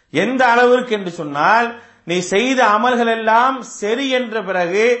எந்த அளவிற்கு என்று சொன்னால், நீ செய்த அமல்கள் எல்லாம் சரி என்ற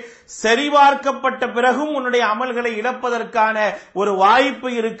பிறகு, சரிபார்க்கப்பட்ட பிறகும் உன்னுடைய அமல்களை இழப்பதற்கான ஒரு வாய்ப்பு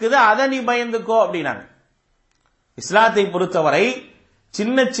இருக்குது, அதை நீ பயந்துக்கோ அப்படின்னாங்க. இஸ்லாத்தை பொறுத்தவரை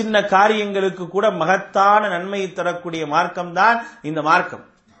சின்ன சின்ன காரியங்களுக்கு கூட மகத்தான நன்மை தரக்கூடிய மார்க்கம் தான் இந்த மார்க்கம்.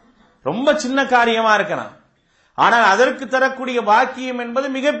 ரொம்ப சின்ன காரியமா இருக்கலாம், ஆனால் அதற்கு தரக்கூடிய பாக்கியம் என்பது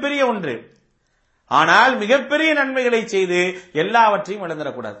மிகப்பெரிய ஒன்று. ஆனால் மிகப்பெரிய நன்மைகளை செய்து எல்லாவற்றையும்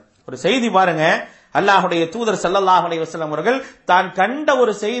இழந்துடக்கூடாது. ஒரு செய்தி பாருங்க, அல்லாஹ்வுடைய தூதர் ஸல்லல்லாஹு அலைஹி வஸல்லம் அவர்கள் தான் கண்ட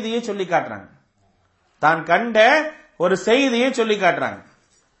ஒரு செய்தியை சொல்லி காட்டுறாங்க. தான் கண்ட ஒரு செய்தியை சொல்லி காட்டுறாங்க.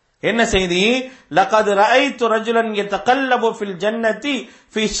 என்ன செய்தி? லகத் ரஅய்து ரஜுலன் யதகல்லபு ஃபில் ஜன்னதி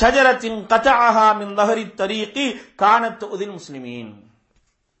ஃபி ஷஜரத்தின் கதஅஹா மின் ظهரி த்ரீகி கானத் துதில் முஸ்லிமீன்.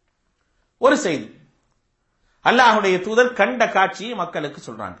 ஒரு செய்தி, அல்லாஹ்வுடைய தூதர் கண்ட காட்சியை மக்களுக்கு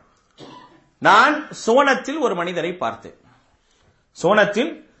சொல்றாங்க. நான் சோனத்தில் ஒரு மனிதரை பார்த்தேன்,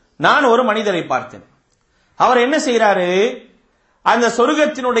 சோனத்தில் நான் ஒரு மனிதரை பார்த்தேன். அவர் என்ன செய்யறாரு? அந்த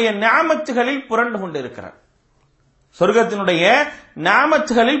சொர்க்கத்தினுடைய நிஅமத்துகளில் புரண்டு கொண்டிருக்கிறார், சொர்க்கத்தினுடைய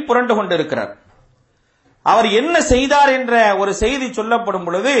நிஅமத்துகளில் புரண்டு கொண்டிருக்கிறார். அவர் என்ன செய்தார் என்ற ஒரு செய்தி சொல்லப்படும்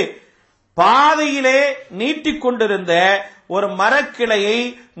பொழுது, பாதையிலே நீட்டிக்கொண்டிருந்த ஒரு மரக்கிளையை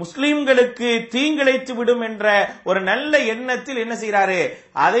முஸ்லிம்களுக்கு தீங்கிழைத்து விடும் என்ற ஒரு நல்ல எண்ணத்தில் என்ன செய்யறாரு?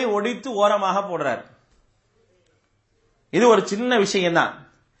 அதை ஒடித்து ஓரமாக போடுறார். இது ஒரு சின்ன விஷயம் தான்.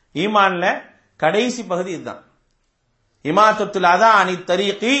 ஈமான்ல கடைசி பகுதி இதுதான். இமாத்தத்துல் அதா அனி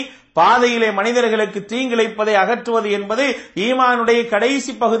தரீகி, பாதையிலே மனிதர்களுக்கு தீங்கிழைப்பதை அகற்றுவது என்பது ஈமானுடைய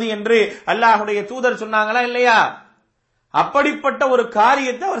கடைசி பகுதி என்று அல்லாஹ்வுடைய தூதர் சொன்னாங்களா இல்லையா? அப்படிப்பட்ட ஒரு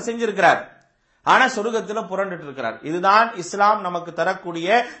காரியத்தை அவர் செஞ்சிருக்கிறார். ஆனா சொர்க்கத்தில் புரண்டுட்டு இருக்கிறார். இதுதான் இஸ்லாம் நமக்கு தரக்கூடிய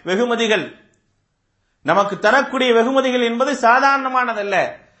வெகுமதிகள். நமக்கு தரக்கூடிய வெகுமதிகள் என்பது சாதாரணமானதல்ல.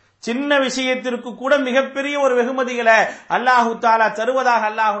 சின்ன விஷயத்திற்கு கூட மிகப்பெரிய ஒரு வெகுமதிகளை அல்லாஹு தஆலா தருவதாக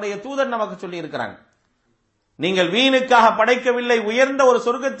அல்லாஹ்வுடைய தூதர் நமக்கு சொல்லி இருக்கிறாங்க. நீங்கள் வீணுக்காக படைக்கவில்லை, உயர்ந்த ஒரு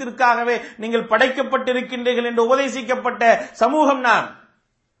சொர்க்கத்திற்காகவே நீங்கள் படைக்கப்பட்டிருக்கின்றீர்கள் என்று உபதேசிக்கப்பட்ட சமூகம் நாம்.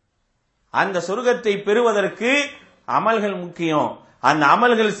 அந்த சொர்க்கத்தை பெறுவதற்கு அமல்கள் முக்கியம். அந்த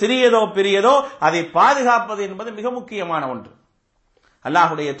அமல்கள் சிறியதோ பெரியதோ அதை பாதுகாப்பது என்பது மிக முக்கியமான ஒன்று.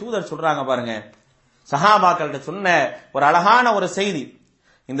 அல்லாஹ்வுடைய தூதர் சொல்றாங்க பாருங்க, சஹாபாக்கள் சொன்ன ஒரு அழகான ஒரு செய்தி.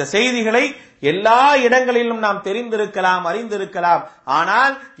 இந்த செய்திகளை எல்லா இடங்களிலும் நாம் தெரிந்திருக்கலாம், அறிந்திருக்கலாம்.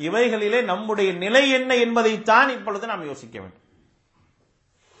 ஆனால் இவைகளிலே நம்முடைய நிலை என்ன என்பதைத்தான் இப்பொழுது நாம் யோசிக்க வேண்டும்.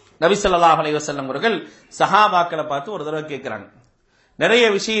 நபி ஸல்லல்லாஹு அலைஹி வஸல்லம் அவர்கள் சஹாபாக்களை பார்த்து ஒரு தடவை கேட்கிறாங்க. நிறைய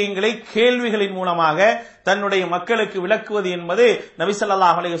விஷயங்களை கேள்விகளின் மூலமாக தன்னுடைய மக்களுக்கு விளக்குவது என்பது நபி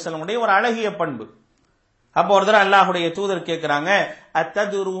ஸல்லல்லாஹு அலைஹி வஸல்லம் உடைய ஒரு அழகிய பண்பு. அப்போ ஒரு தடவை அல்லாஹ்வுடைய தூதர் கேட்கிறாங்க,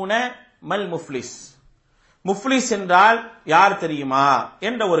 அத்ததுரூன மல் முஃப்லிஸ், முஃப்லிஸ் என்றால் யார் தெரியுமா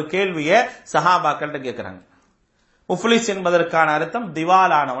என்ற ஒரு கேள்வியை சஹாபாக்கள்கிட்ட கேட்கிறாங்க. முஃப்லிஸ் என்பதற்கான அர்த்தம்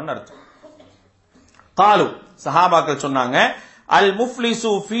திவாலானவன் அர்த்தம். காலு சஹாபாக்கள் சொன்னாங்க, அல்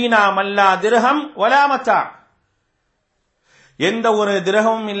முஃப்லிசு ஃபீனா மல்லா திர்ஹம் வலா மத்தா, எந்த ஒரு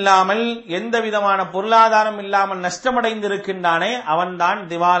திரகமும் இல்லாமல் எந்த விதமான பொருளாதாரம் இல்லாமல் நஷ்டமடைந்திருக்கின்றானே அவன்தான்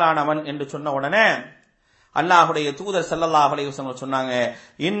திவாலானவன் என்று சொன்ன உடனே அல்லாஹுடைய தூதர் ஸல்லல்லாஹு அலைஹி வஸல்லம் சொன்னாங்க,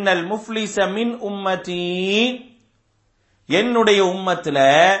 இன்னல் முஃப்லிஸ மின் உம்மதி, என்னுடைய உம்மத்தில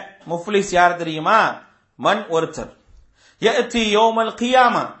முஃப்லிஸ் யார் தெரியுமா? மன் ஒருத்தர், யஅதி யௌமல்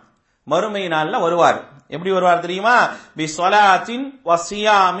கியாமா, மறுமை நாள்ல வருவார். எப்படி வருவார் தெரியுமா? பி ஸலாத்தின் வ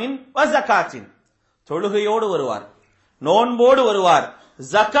ஸியாமின் வ ஸகாத்தின், தொழுகையோடு வருவார், நோன்போடு வருவார்,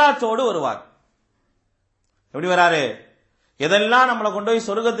 ஜக்காத்தோடு வருவார். எப்படி வராரு? எதெல்லாம் நம்மளை கொண்டு போய்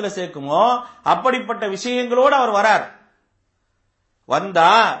சொர்க்கத்தில் சேர்க்குமோ அப்படிப்பட்ட விஷயங்களோடு அவர் வரார்.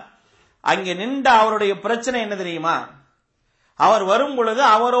 வந்தா அங்கே நின்ற அவருடைய பிரச்சனை என்ன தெரியுமா? அவர் வரும் பொழுது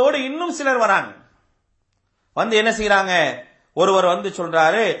அவரோடு இன்னும் சிலர் வராங்க. வந்து என்ன செய்யறாங்க? ஒருவர் வந்து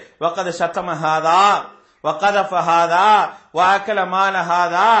சொல்றாரு, வகத ஷத்தமஹாதா வகதஃபஹாதா வஅகல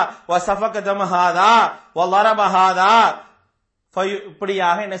மாலஹாதா வஸஃபக தமஹாதா வலரபஹாதா,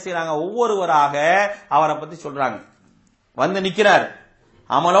 இப்படியாக என்ன செய்யறாங்க? ஒவ்வொருவராக அவரை பத்தி சொல்றாங்க. வந்து நிக்கிறார்,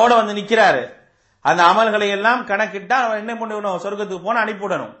 அமலோட வந்து நிக்கிறாரு. அந்த அமல்களை எல்லாம் கணக்கிட்டா அவர் என்ன பண்ணணும்? சொர்க்கத்துக்கு போன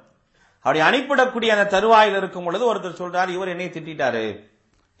அனுப்பிவிடணும். அப்படி அனுப்பிடக்கூடிய அந்த தருவாயில் இருக்கும் பொழுது ஒருத்தர் சொல்றாரு, இவர் என்னைய திட்டாரு,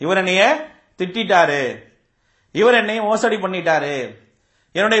 இவர் என்னைய திட்டாரு, இவர் என்னை மோசடி பண்ணிட்டாரு,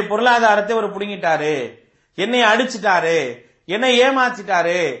 என்னுடைய பொருளாதாரத்தை இவர் புடுங்கிட்டாரு, என்னை அடிச்சிட்டாரு, என்னை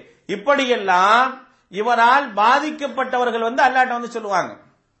ஏமாத்திட்டாரு, இப்படியெல்லாம் இவரால் பாதிக்கப்பட்டவர்கள் வந்து அல்லாஹ்ட்ட வந்து சொல்லுவாங்க.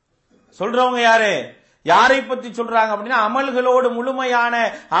 சொல்றவங்க யாரு? யாரை பற்றி சொல்றாங்க அப்படின்னா, அமல்களோடு முழுமையான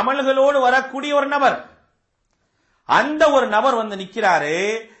அமல்களோடு வரக்கூடிய ஒரு நபர். அந்த ஒரு நபர் வந்து நிக்கிறாரு,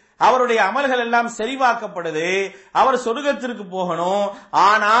 அவருடைய அமல்கள் எல்லாம் சரிவாக்கப்படுது, அவர் சொர்க்கத்திற்கு போகணும்.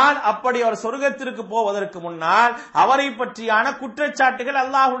 ஆனால் அப்படி அவர் சொர்க்கத்திற்கு போவதற்கு முன்னால் அவரை பற்றியான குற்றச்சாட்டுகள்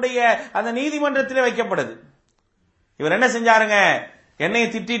அல்லாஹ்வுடைய அந்த நீதிமன்றத்தில் வைக்கப்படுது. இவர் என்ன செஞ்சாருங்க? என்னை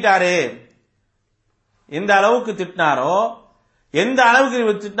திட்டாரு, எந்த அளவுக்கு திட்டினாரோ, எந்த அளவுக்கு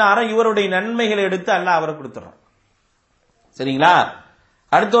இவர் திட்டினாரோ இவருடைய நன்மைகளை எடுத்து அல்லாஹ் அவரை கொடுத்துறான். சரிங்களா?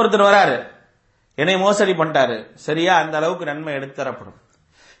 அடுத்த ஒருத்தர் வராரு, என்னை மோசடி பண்ணிட்டாரு, சரியா? அந்த அளவுக்கு நன்மை எடுத்து தரப்படும்.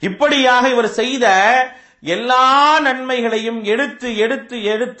 இப்படியாக இவர் செய்த எல்லா நன்மைகளையும் எடுத்து எடுத்து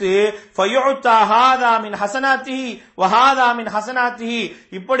எடுத்து ஃபயுத்தா ஹாதா மின் ஹஸனாத்திஹி வ ஹாதா மின் ஹஸனாத்திஹி,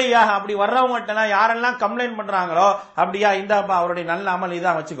 இப்படியாக அப்படி வர்றவங்கட்டலாம் யாரெல்லாம் கம்ப்ளைண்ட் பண்றாங்களோ, அப்படியா இந்தாப்பா அவருடைய நல்ல அமல்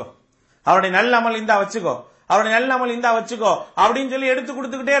இதா வச்சுக்கோ, அவருடைய நல்ல அமல் இந்தா வச்சுக்கோ, அவருடைய நல்ல அமல் இந்தா வச்சுக்கோ அப்படின்னு சொல்லி எடுத்து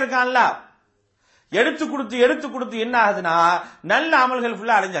கொடுத்துக்கிட்டே இருக்கான்ல. எடுத்து கொடுத்து எடுத்து கொடுத்து என்ன ஆகுதுன்னா, நல்ல அமல்கள்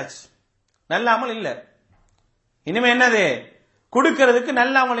ஃபுல்லா அடைஞ்சாச்சு, நல்ல அமல் இல்ல. இனிமே என்னது? கொடுக்கிறதுக்கு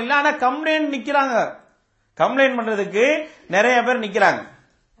நல்ல அமல் இல்ல. ஆனா கம்ப்ளைண்ட் நிக்கிறாங்க, கம்ப்ளைண்ட் பண்றதுக்கு நிறைய பேர் நிக்கிறாங்க.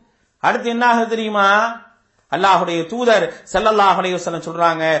 அடுத்து என்ன ஆகுது தெரியுமா? அல்லாஹ்வுடைய தூதர் ஸல்லல்லாஹு அலைஹி வஸல்லம்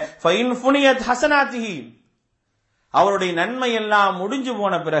சொல்றாங்க, ஃபைன் ஃபுனியத் ஹஸனாத்திஹி, அவருடைய நன்மை எல்லாம் முடிஞ்சு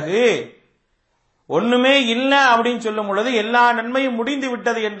போன பிறகு, ஒண்ணுமே இல்ல அப்படின்னு சொல்லும் பொழுது எல்லா நன்மையும் முடிந்து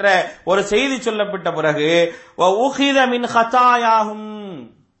விட்டது என்ற ஒரு செய்தி சொல்லப்பட்ட பிறகு, வ உஹித மின் ஹதாயாஹும்,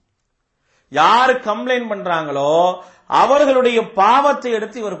 யாரு கம்ப்ளைண்ட் பண்றாங்களோ அவர்களுடைய பாவத்தை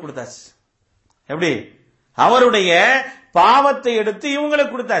எடுத்து இவர் கொடுத்தாச்சு. எப்படி? அவருடைய பாவத்தை எடுத்து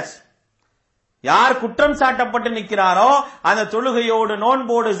இவங்களுக்கு கொடுத்தாச்சு. யார் குற்றம் சாட்டப்பட்டு நிற்கிறாரோ அந்த தொழுகையோடு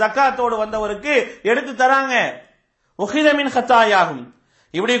நோன்போடு ஜக்காத்தோடு வந்தவருக்கு எடுத்து தராங்க. உஹித மின் ஹதாயாஹும்,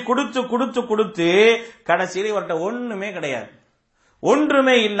 இப்படி கொடுத்து கொடுத்து கொடுத்து கடைசியில் இவர்கிட்ட ஒண்ணுமே கிடையாது.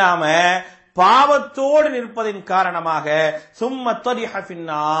 ஒன்றுமே இல்லாம பாவத்தோடு நிற்பதின் காரணமாக சும்ம தரிஹ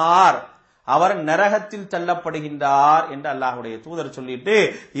ஃபின்னார், அவர் நரகத்தில் தள்ளப்படுகின்றார் என்று அல்லாஹ்வுடைய தூதர் சொல்லிட்டு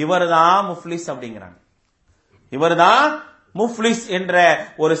இவர்தான் முஃப்லிஸ் அப்படிங்கிறாங்க. இவர்தான் முஃப்லிஸ் என்ற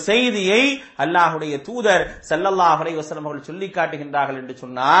ஒரு செய்தியை அல்லாஹ்வுடைய தூதர் ஸல்லல்லாஹு அலைஹி வஸல்லம் அவர்கள் சொல்லி காட்டுகின்றார்கள் என்று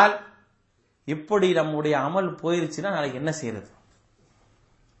சொன்னால், இப்படி நம்முடைய அமல் போயிருச்சுன்னா நாளைக்கு என்ன செய்யறது?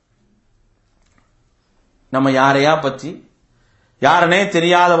 நம்ம யாரையா பற்றி, யாருனே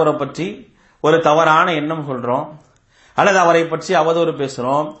தெரியாதவரை பற்றி ஒரு தவறான எண்ணம் சொல்றோம், அல்லது அவரை பற்றி அவதூறு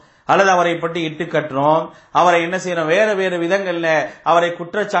பேசுறோம், அல்லது அவரை பற்றி இட்டு கட்டுறோம், அவரை என்ன செய்யறோம்? வேற வேற விதங்கள்ல அவரை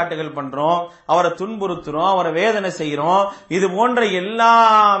குற்றச்சாட்டுகள் பண்றோம், அவரை துன்புறுத்துறோம், அவரை வேதனை செய்யறோம். இது போன்ற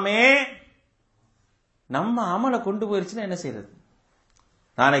எல்லாமே நம்ம அமலை கொண்டு போயிருச்சுன்னா என்ன செய்யறது?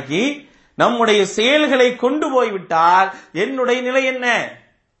 நாளைக்கு நம்முடைய செயல்களை கொண்டு போய்விட்டால் என்னுடைய நிலை என்ன?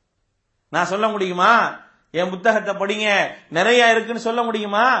 நான் சொல்ல முடியுமா? என் புத்தகத்தை படிங்க நிறைய இருக்குன்னு சொல்ல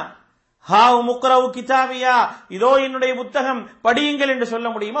முடியுமா? ஹாவு முக்ரவு கிதாபியா, இதோ என்னுடைய புத்தகம் படியுங்கள் என்று சொல்ல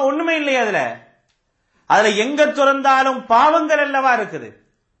முடியுமா? ஒண்ணுமே இல்லை. அதுல எங்க துறந்தாலும் பாவங்கள் அல்லவா இருக்குது.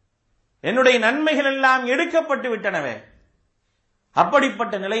 என்னுடைய நன்மைகள் எல்லாம் எடுக்கப்பட்டு விட்டனவே.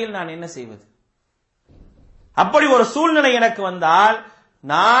 அப்படிப்பட்ட நிலையில் நான் என்ன செய்வது? அப்படி ஒரு சூழ்நிலை எனக்கு வந்தால்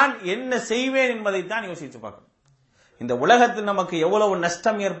நான் என்ன செய்வேன் என்பதைத்தான் யோசித்து பார்க்கணும். இந்த உலகத்தில் நமக்கு எவ்வளவு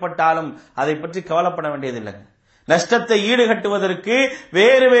நஷ்டம் ஏற்பட்டாலும் அதை பற்றி கவலைப்பட வேண்டியதில்லைங்க. நஷ்டத்தை ஈடுகட்டுவதற்கு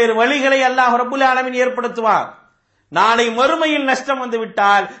வேறு வேறு வழிகளை அல்லாஹ் ரப்புல் ஆலமீன் ஏற்படுத்துவார். நாளை மறுமையில் நஷ்டம் வந்து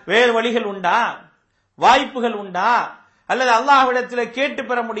விட்டால் வேறு வழிகள் உண்டா, வாய்ப்புகள் உண்டா, அல்லது அல்லாஹ்விடத்தில் கேட்டு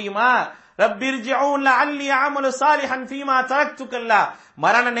பெற முடியுமா? ரப்பிர்ஜிஊன் லஅல்லி அஅமலு ஸாலிஹன் ஃபீமா தரக்து கல்லா.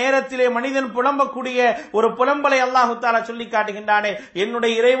 மரண நேரத்திலே மனிதன் புலம்பக்கூடிய ஒரு புலம்பலை அல்லாஹ் தஆலா சொல்லி காட்டுகின்றானே,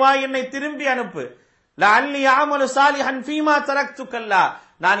 என்னுடைய இறைவா என்னை திரும்பி அனுப்பு. லஅல்லி அஅமலு ஸாலிஹன் ஃபீமா தரக்து கல்லா,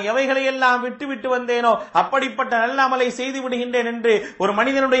 நான் எவைகளை எல்லாம் விட்டு வந்தேனோ அப்படிப்பட்ட நல்ல அமலை செய்து விடுகின்றேன் என்று ஒரு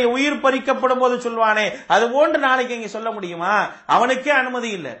மனிதனுடைய உயிர் பறிக்கப்படும் போது சொல்வானே, அது போன்று நாளைக்கு இங்கே சொல்ல முடியுமா? அவனுக்கே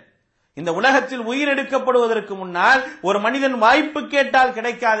அனுமதி இல்லை. இந்த உலகத்தில் உயிர் எடுக்கப்படுவதற்கு முன்னால் ஒரு மனிதன் வாய்ப்பு கேட்டால்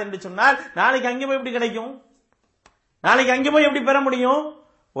கிடைக்காது என்று சொன்னால் நாளைக்கு அங்கே போய் எப்படி கிடைக்கும்? நாளைக்கு அங்கே போய் எப்படி பெற முடியும்?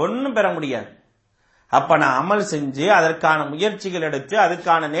 ஒன்னும் பெற முடியாது. அப்ப நான் அமல் செஞ்சு அதற்கான முயற்சிகள் எடுத்து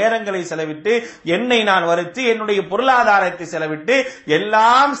அதுக்கான நேரங்களை செலவிட்டு என்னை நான் வருத்தி என்னுடைய பொருளாதாரத்தை செலவிட்டு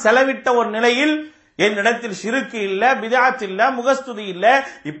எல்லாம் செலவிட்ட ஒரு நிலையில் என்னிடத்தில் ஷிருக்கு இல்ல, பிதஅத் இல்ல, முகஸ்துதி இல்ல,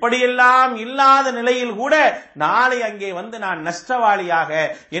 இப்படியெல்லாம் இல்லாத நிலையில் கூட நாளை அங்கே வந்து நான் நஷ்டவாளியாக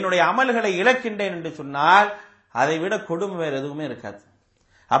என்னுடைய அமல்களை இழக்கின்றேன் என்று சொன்னால் அதை விட கொடுமை வேறு எதுவுமே இருக்காது.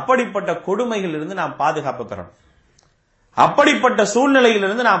 அப்படிப்பட்ட கொடுமையில் இருந்து நாம் பாதுகாப்பு பெறணும். அப்படிப்பட்ட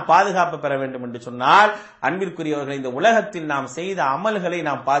சூழ்நிலையிலிருந்து நாம் பாதுகாப்பு பெற வேண்டும் என்று சொன்னால், அன்பிற்குரியவர்கள், இந்த உலகத்தில் நாம் செய்த அமல்களை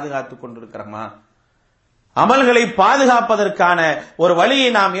நாம் பாதுகாத்துக் கொண்டிருக்கிறோமா? அமல்களை பாதுகாப்பதற்கான ஒரு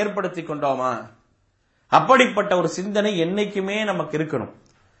வழியை நாம் ஏற்படுத்திக் கொண்டோமா? அப்படிப்பட்ட ஒரு சிந்தனை என்னைக்குமே நமக்கு இருக்கணும்.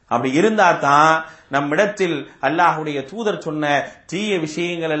 அப்படி இருந்தா தான் நம்மிடத்தில் அல்லாஹ்வுடைய தூதர் சொன்ன தீய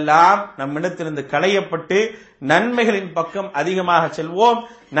விஷயங்கள் எல்லாம் நம்மிடத்திலிருந்து களையப்பட்டு நன்மைகளின் பக்கம் அதிகமாக செல்வோம்,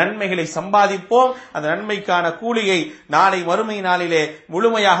 நன்மைகளை சம்பாதிப்போம், அந்த நன்மைக்கான கூலியை நாளை மறுமை நாளிலே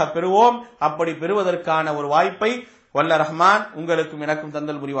முழுமையாக பெறுவோம். அப்படி பெறுவதற்கான ஒரு வாய்ப்பை வல்ல ரஹ்மான் உங்களுக்கும் எனக்கும்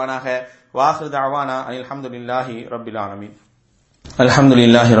தந்தல் புரிவானாக. வாஹிரு தஅவானா அனில் ஹம்துலில்லாஹி ரப்பில் ஆலமீன்.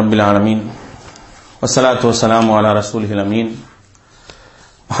 அல்ஹம்துலில்லாஹி ரப்பில் ஆலமீன். வஸ்ஸலாத்து வஸ்ஸலாமு அலா ரசூலில் அமீன்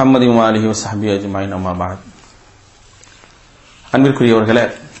முஹம்மது வ ஆலிஹி வ ஸஹ்பிஹி அஜ்மஈன். அம்மா பஅத். அன்பிற்குரியவர்களே,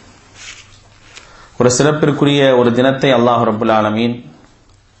 ஒரு சிறப்பிற்குரிய ஒரு தினத்தை அல்லாஹ் ரப்புல் ஆலமீன்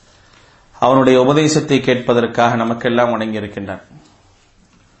அவனுடைய உபதேசத்தை கேட்பதற்காக நமக்கெல்லாம் வழங்கி இருக்கின்றான்.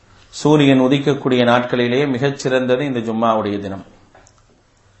 சூரியன் உதிக்கக்கூடிய நாட்களிலேயே மிகச்சிறந்தது இந்த ஜும்மாவுடைய தினம்.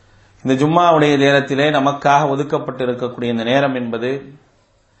 இந்த ஜும்மாவுடைய நேரத்திலே நமக்காக ஒதுக்கப்பட்டு இருக்கக்கூடிய இந்த நேரம் என்பது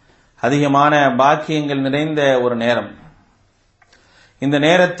அதிகமான பாக்கியங்கள் நிறைந்த ஒரு நேரம். இந்த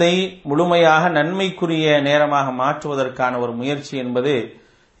நேரத்தை முழுமையாக நன்மைக்குரிய நேரமாக மாற்றுவதற்கான ஒரு முயற்சி என்பது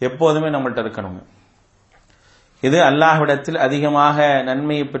எப்போதுமே நம்மள்ட்ட இருக்கணும். இது அல்லாஹ்விடத்தில் அதிகமாக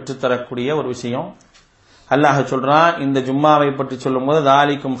நன்மையை பெற்றுத்தரக்கூடிய ஒரு விஷயம். அல்லாஹ் சொல்றான் இந்த ஜும்மாவை பற்றி சொல்லும் போது,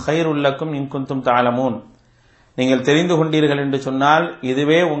 தாலிக்கும் ஹைருல் லக்கும் இன் குன்தும் தஅலமூன், நீங்கள் தெரிந்து கொண்டீர்கள் என்று சொன்னால்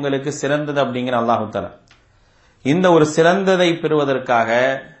இதுவே உங்களுக்கு சிறந்தது அப்படிங்கிற அல்லாஹ் தஆலா. இந்த ஒரு சிறந்ததை பெறுவதற்காக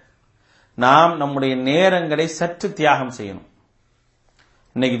நாம் நம்முடைய நேரங்களை சற்று தியாகம் செய்யணும்.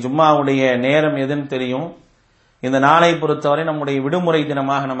 இன்னைக்கு ஜும்மாவுடைய நேரம் எதுன்னு தெரியும். இந்த நாளை பொறுத்தவரை நம்முடைய விடுமுறை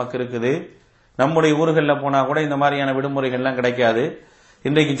தினமாக நமக்கு இருக்குது. நம்முடைய ஊர்களில் போனா கூட இந்த மாதிரியான விடுமுறைகள்லாம் கிடைக்காது.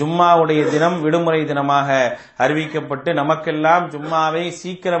 இன்றைக்கு ஜும்மாவுடைய தினம் விடுமுறை தினமாக அறிவிக்கப்பட்டு நமக்கெல்லாம் ஜும்மாவை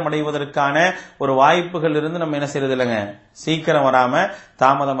சீக்கிரம் அடைவதற்கான ஒரு வாய்ப்புகள் இருந்து நம்ம என்ன செய்யறது இல்லைங்க, சீக்கிரம் வராம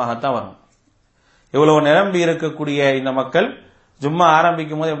தாமதமாகத்தான் வரும். இவ்வளவு நிரம்பி இருக்கக்கூடிய இந்த மக்கள் ஜும்மா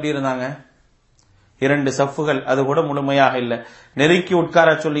ஆரம்பிக்கும் போது எப்படி இருந்தாங்க? 2 சஃப்புகள், அது கூட முழுமையாக இல்லை. நெருக்கி உட்கார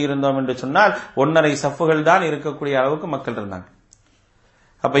சொல்லி இருந்தோம் என்று சொன்னால் 1.5 சஃப்புகள் தான் இருக்கக்கூடிய அளவுக்கு மக்கள் இருந்தாங்க.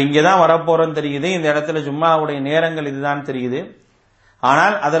 அப்ப இங்கதான் வரப்போறோம் தெரியுது, இந்த இடத்துல ஜும்மாவுடைய நேரங்கள் இதுதான் தெரியுது.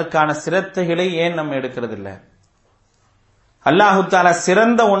 ஆனால் அதற்கான சிரத்தைகளை ஏன் நம்ம எடுக்கிறது இல்லை? அல்லாஹு தஆலா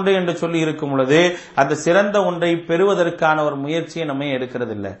சிறந்த ஒன்று என்று சொல்லி இருக்கும் பொழுது அந்த சிறந்த ஒன்றை பெறுவதற்கான ஒரு முயற்சியை நம்ம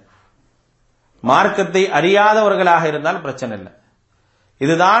எடுக்கிறது இல்லை. மார்க்கத்தை அறியாதவர்களாக இருந்தால் பிரச்சனை இல்லை.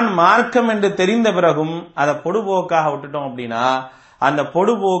 இதுதான் மார்க்கம் என்று தெரிந்த பிறகும் அதை பொடுபோக்காக விட்டுட்டோம் அப்படின்னா அந்த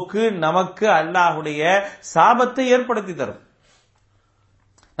பொடுபோக்கு நமக்கு அல்லாஹுடைய சாபத்தை ஏற்படுத்தி தரும்.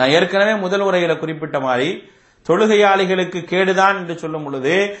 நான் ஏற்கனவே முதல் உரையில குறிப்பிட்ட மாதிரி தொழுகையாளிகளுக்கு கேடுதான் என்று சொல்லும்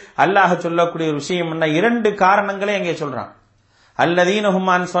பொழுது அல்லாஹ் சொல்லக்கூடிய ஒரு விஷயம் என்ன? 2 காரணங்களே அங்கே சொல்றான்.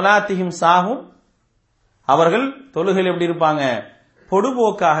 அல்லதீனஹும் அன் ஸலாத்திஹிம் சாஹூன், அவர்கள் தொழுகையில் எப்படி இருப்பாங்க?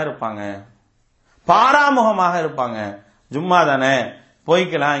 பொடுபோக்காக இருப்பாங்க, பாராமுகமாக இருப்பாங்க. ஜும்மா தானே,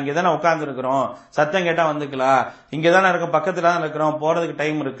 போய்க்கலாம், இங்கதானே உட்கார்ந்து இருக்கிறோம், சத்தம் கேட்டா வந்துக்கலாம், இங்கதானே இருக்கோம், பக்கத்துல தான் இருக்கிறோம், போறதுக்கு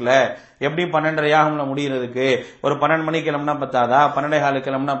டைம் இருக்குல்ல, எப்படி 12:30 ஆகும்ல முடியறதுக்கு, ஒரு 12 மணிக்கு கிளம்புனா பத்தாதா, 12:15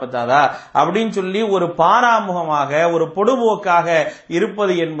 கிளம்புனா பத்தாதா அப்படின்னு சொல்லி ஒரு பாராமுகமாக ஒரு பொடுபோக்காக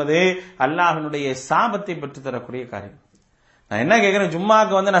இருப்பது என்பது அல்லாஹ்வினுடைய சாபத்தை பெற்று தரக்கூடிய காரியம். நான் என்ன கேட்கிறேன்,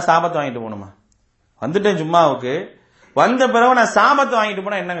 ஜும்மாவுக்கு வந்து நான் சாபத்தை வாங்கிட்டு போகணுமா? வந்துட்டேன் ஜும்மாவுக்கு, வந்த பிறகு நான் சாபத்தை வாங்கிட்டு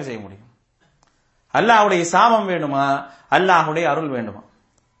போனா என்னங்க செய்ய முடியும்? அல்லாஹ்வுடைய சாபம் வேணுமா, அல்லாஹ்வுடைய அருள் வேண்டுமா?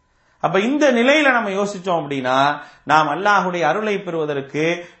 அப்ப இந்த நிலையில நம்ம யோசிச்சோம் அப்படின்னா, நாம் அல்லாஹ்வுடைய அருளை பெறுவதற்கு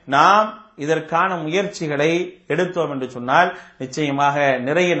நாம் இதற்கான முயற்சிகளை எடுத்தோம் என்று சொன்னால் நிச்சயமாக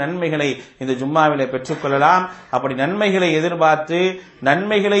நிறைய நன்மைகளை இந்த ஜும்மாவிலே பெற்றுக்கொள்ளலாம். அப்படி நன்மைகளை எதிர்பார்த்து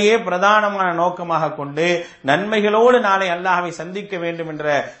நன்மைகளையே பிரதானமான நோக்கமாக கொண்டு நன்மைகளோடு நாளை அல்லாஹ்வை சந்திக்க வேண்டும் என்ற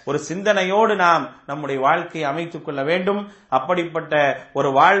ஒரு சிந்தனையோடு நாம் நம்முடைய வாழ்க்கையை அமைத்துக் கொள்ள வேண்டும். அப்படிப்பட்ட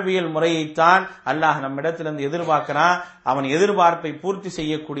ஒரு வாழ்வியல் முறையைத்தான் அல்லாஹ் நம்மிடத்திலிருந்து எதிர்பார்க்கிறான். அவன் எதிர்பார்ப்பை பூர்த்தி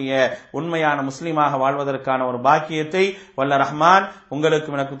செய்யக்கூடிய உண்மையான முஸ்லீமாக வாழ்வதற்கான ஒரு பாக்கியத்தை வல்ல ரஹ்மான்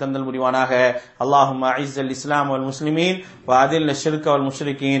உங்களுக்கும் எனக்கு தந்தல் புரிவானாக. அல்லாஹும்ம அஇஸ்ஸல் இஸ்லாம் வல் முஸ்லிமீன் வ அதில் ஷிர்க வல்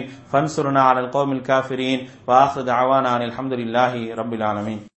முஷ்ரிகீன் ஃபன்சுர்னா அலல் கௌமில் காஃபிரீன் வ ஆখির தஅவானா அல்ஹம்துலில்லாஹி ரப்பில் ஆலமீன்.